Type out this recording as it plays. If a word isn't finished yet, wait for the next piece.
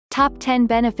Top 10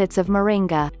 Benefits of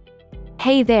Moringa.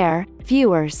 Hey there,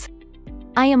 viewers.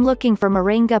 I am looking for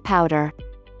Moringa powder.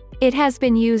 It has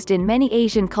been used in many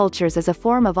Asian cultures as a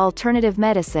form of alternative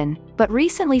medicine, but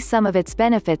recently some of its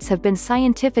benefits have been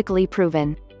scientifically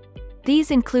proven.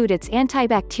 These include its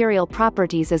antibacterial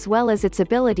properties as well as its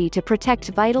ability to protect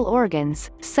vital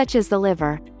organs, such as the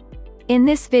liver. In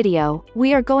this video,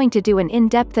 we are going to do an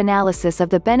in-depth analysis of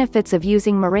the benefits of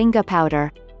using Moringa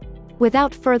powder.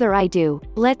 Without further ado,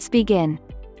 let's begin.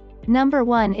 Number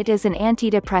 1. It is an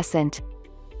antidepressant.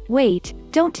 Wait,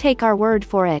 don't take our word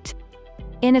for it.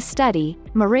 In a study,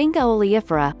 Moringa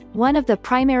oleifera, one of the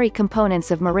primary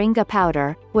components of Moringa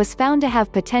powder, was found to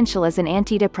have potential as an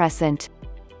antidepressant.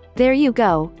 There you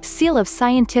go, seal of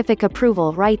scientific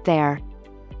approval right there.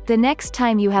 The next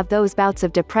time you have those bouts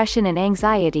of depression and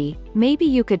anxiety, maybe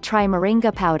you could try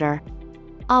Moringa powder.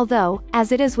 Although,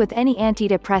 as it is with any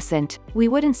antidepressant, we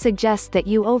wouldn't suggest that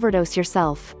you overdose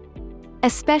yourself.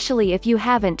 Especially if you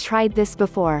haven't tried this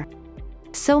before.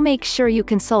 So make sure you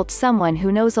consult someone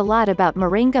who knows a lot about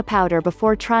Moringa powder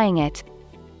before trying it.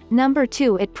 Number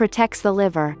 2. It protects the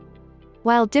liver.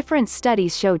 While different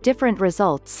studies show different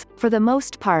results, for the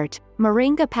most part,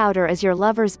 Moringa powder is your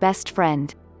liver's best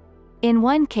friend. In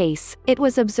one case, it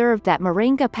was observed that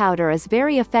Moringa powder is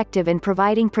very effective in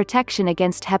providing protection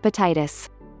against hepatitis.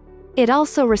 It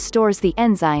also restores the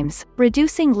enzymes,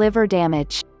 reducing liver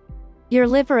damage. Your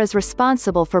liver is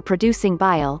responsible for producing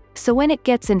bile, so when it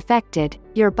gets infected,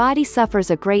 your body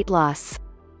suffers a great loss.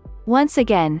 Once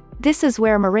again, this is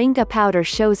where Moringa powder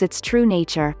shows its true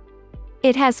nature.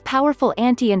 It has powerful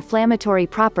anti-inflammatory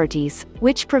properties,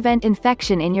 which prevent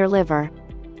infection in your liver.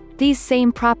 These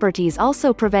same properties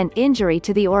also prevent injury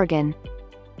to the organ.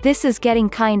 This is getting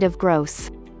kind of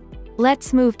gross.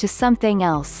 Let's move to something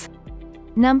else.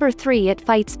 Number 3. It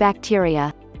fights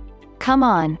bacteria. Come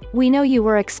on, we know you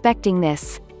were expecting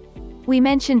this. We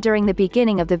mentioned during the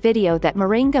beginning of the video that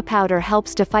Moringa powder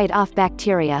helps to fight off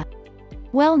bacteria.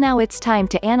 Well, now it's time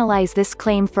to analyze this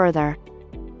claim further.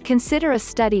 Consider a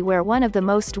study where one of the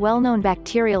most well-known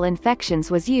bacterial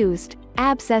infections was used,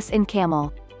 abscess in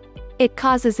camel. It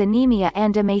causes anemia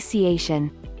and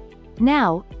emaciation.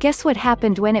 Now, guess what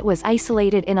happened when it was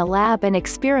isolated in a lab and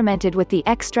experimented with the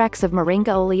extracts of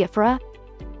Moringa oleifera?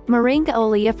 Moringa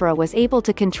oleifera was able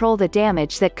to control the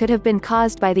damage that could have been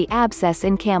caused by the abscess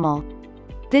in camel.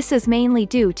 This is mainly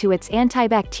due to its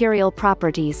antibacterial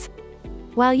properties.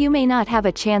 While you may not have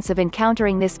a chance of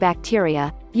encountering this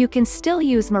bacteria, you can still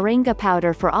use Moringa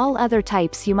powder for all other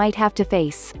types you might have to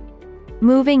face.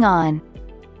 Moving on.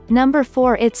 Number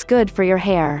 4. It's good for your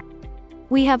hair.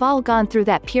 We have all gone through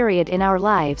that period in our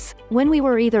lives, when we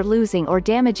were either losing or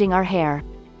damaging our hair.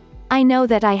 I know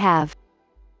that I have.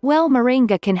 Well,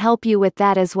 Moringa can help you with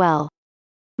that as well.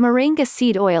 Moringa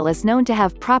seed oil is known to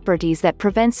have properties that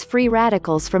prevents free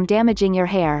radicals from damaging your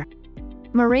hair.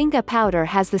 Moringa powder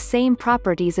has the same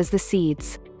properties as the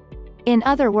seeds. In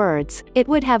other words, it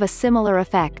would have a similar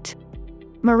effect.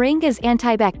 Moringa's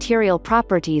antibacterial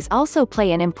properties also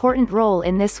play an important role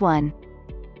in this one.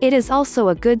 It is also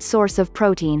a good source of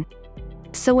protein.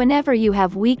 So whenever you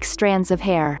have weak strands of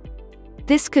hair,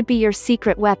 this could be your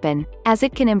secret weapon, as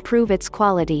it can improve its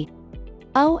quality.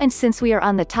 Oh, and since we are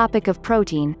on the topic of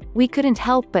protein, we couldn't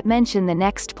help but mention the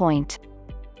next point.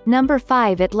 Number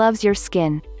 5. It loves your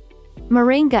skin.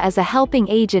 Moringa is a helping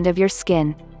agent of your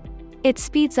skin. It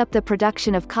speeds up the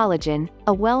production of collagen,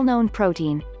 a well-known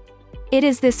protein. It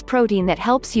is this protein that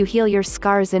helps you heal your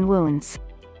scars and wounds.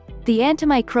 The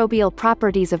antimicrobial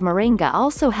properties of Moringa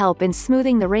also help in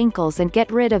smoothing the wrinkles and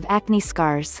get rid of acne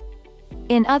scars.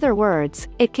 In other words,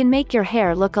 it can make your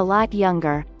hair look a lot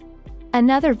younger.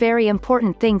 Another very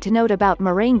important thing to note about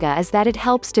Moringa is that it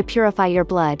helps to purify your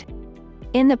blood.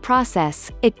 In the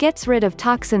process, it gets rid of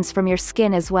toxins from your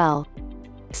skin as well.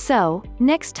 So,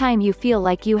 next time you feel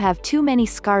like you have too many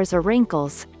scars or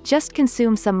wrinkles, just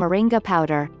consume some Moringa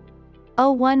powder.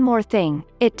 Oh, one more thing,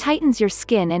 it tightens your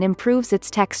skin and improves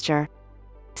its texture.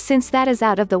 Since that is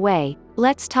out of the way,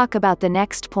 let's talk about the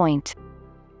next point.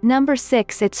 Number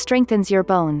 6. It strengthens your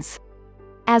bones.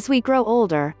 As we grow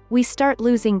older, we start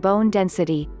losing bone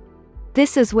density.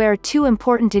 This is where 2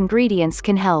 important ingredients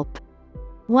can help.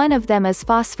 One of them is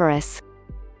phosphorus.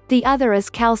 The other is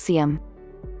calcium.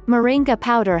 Moringa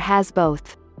powder has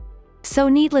both. So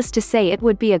needless to say, it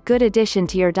would be a good addition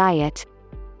to your diet.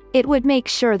 It would make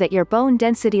sure that your bone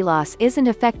density loss isn't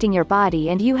affecting your body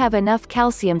and you have enough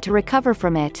calcium to recover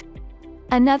from it.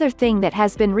 Another thing that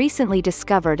has been recently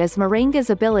discovered is Moringa's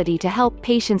ability to help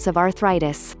patients of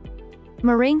arthritis.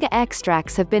 Moringa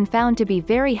extracts have been found to be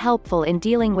very helpful in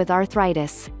dealing with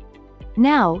arthritis.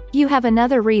 Now, you have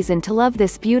another reason to love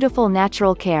this beautiful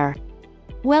natural care.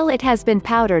 Well, it has been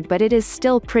powdered, but it is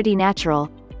still pretty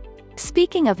natural.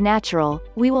 Speaking of natural,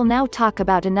 we will now talk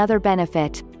about another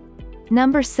benefit.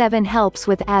 Number 7 helps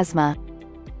with asthma.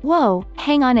 Whoa,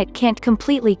 hang on, it can't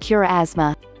completely cure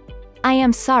asthma. I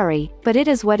am sorry, but it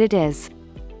is what it is.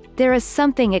 There is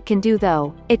something it can do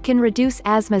though, it can reduce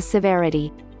asthma's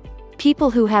severity. People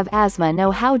who have asthma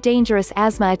know how dangerous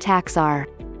asthma attacks are.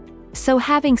 So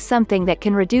having something that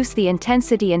can reduce the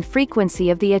intensity and frequency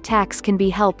of the attacks can be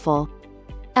helpful.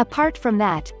 Apart from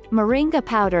that, moringa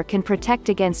powder can protect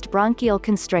against bronchial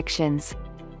constrictions.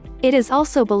 It is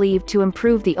also believed to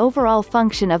improve the overall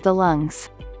function of the lungs.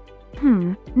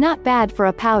 Not bad for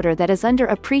a powder that is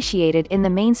underappreciated in the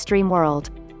mainstream world.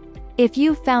 If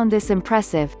you found this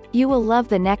impressive, you will love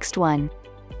the next one.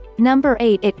 Number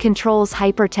 8, it controls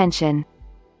hypertension.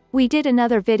 We did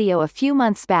another video a few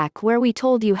months back where we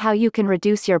told you how you can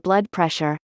reduce your blood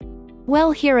pressure.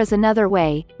 Well, here is another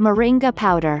way, moringa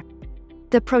powder.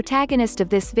 The protagonist of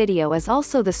this video is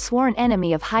also the sworn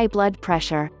enemy of high blood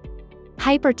pressure.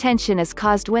 Hypertension is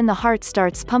caused when the heart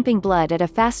starts pumping blood at a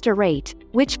faster rate,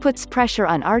 which puts pressure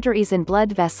on arteries and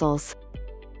blood vessels.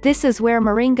 This is where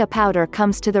moringa powder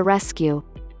comes to the rescue.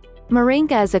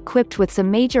 Moringa is equipped with some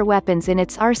major weapons in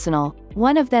its arsenal.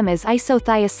 One of them is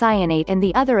isothiocyanate and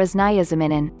the other is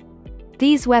niacinamide.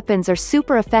 These weapons are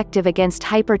super effective against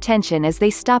hypertension as they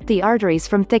stop the arteries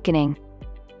from thickening.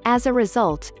 As a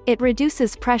result, it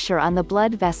reduces pressure on the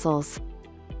blood vessels.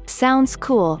 Sounds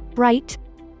cool, right?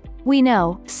 We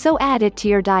know, so add it to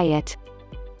your diet.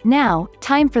 Now,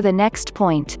 time for the next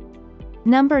point.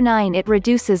 Number 9, it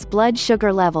reduces blood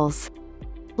sugar levels.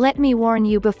 Let me warn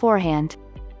you beforehand.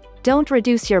 Don't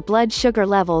reduce your blood sugar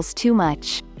levels too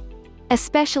much.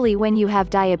 Especially when you have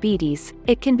diabetes,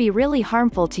 it can be really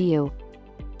harmful to you.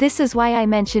 This is why I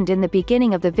mentioned in the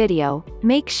beginning of the video,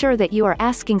 make sure that you are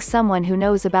asking someone who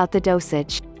knows about the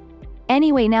dosage.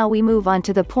 Anyway, now we move on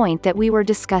to the point that we were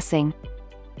discussing.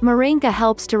 Moringa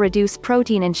helps to reduce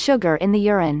protein and sugar in the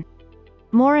urine.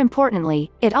 More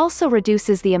importantly, it also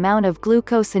reduces the amount of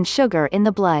glucose and sugar in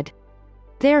the blood.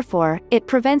 Therefore, it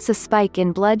prevents a spike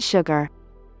in blood sugar.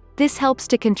 This helps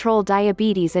to control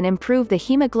diabetes and improve the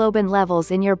hemoglobin levels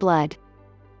in your blood.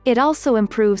 It also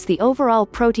improves the overall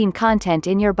protein content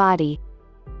in your body.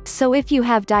 So if you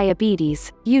have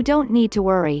diabetes, you don't need to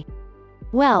worry.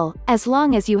 Well, as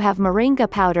long as you have moringa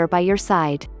powder by your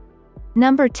side.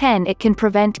 Number 10, it can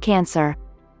prevent cancer.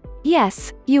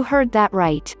 Yes, you heard that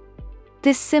right.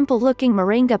 This simple-looking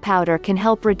moringa powder can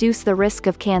help reduce the risk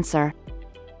of cancer.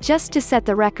 Just to set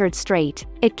the record straight,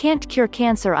 it can't cure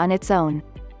cancer on its own.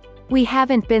 We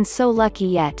haven't been so lucky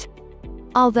yet.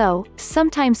 Although,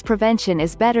 sometimes prevention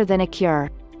is better than a cure.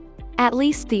 At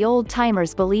least the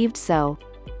old-timers believed so.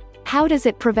 How does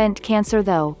it prevent cancer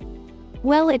though?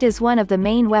 Well, it is one of the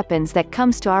main weapons that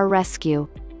comes to our rescue.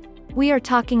 We are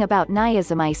talking about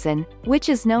niacinamide, which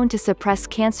is known to suppress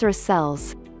cancerous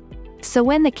cells. So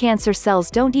when the cancer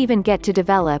cells don't even get to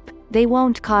develop, they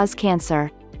won't cause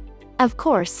cancer. Of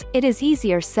course, it is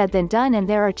easier said than done, and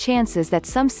there are chances that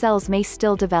some cells may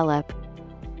still develop.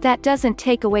 That doesn't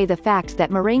take away the fact that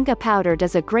moringa powder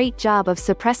does a great job of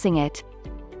suppressing it.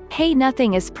 Hey,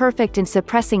 nothing is perfect, and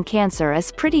suppressing cancer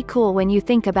is pretty cool when you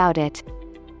think about it.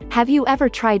 Have you ever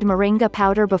tried moringa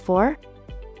powder before?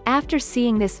 After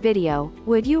seeing this video,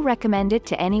 would you recommend it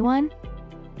to anyone?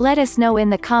 Let us know in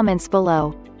the comments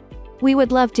below. We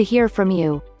would love to hear from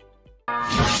you.